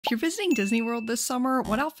If you're visiting Disney World this summer,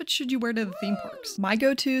 what outfits should you wear to the theme parks? My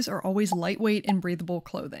go-tos are always lightweight and breathable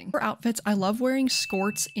clothing. For outfits, I love wearing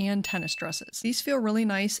skirts and tennis dresses. These feel really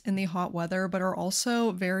nice in the hot weather, but are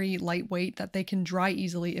also very lightweight that they can dry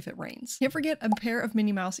easily if it rains. Can't forget a pair of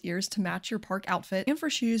Minnie Mouse ears to match your park outfit. And for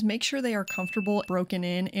shoes, make sure they are comfortable, broken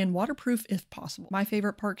in, and waterproof if possible. My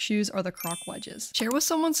favorite park shoes are the Croc Wedges. Share with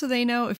someone so they know if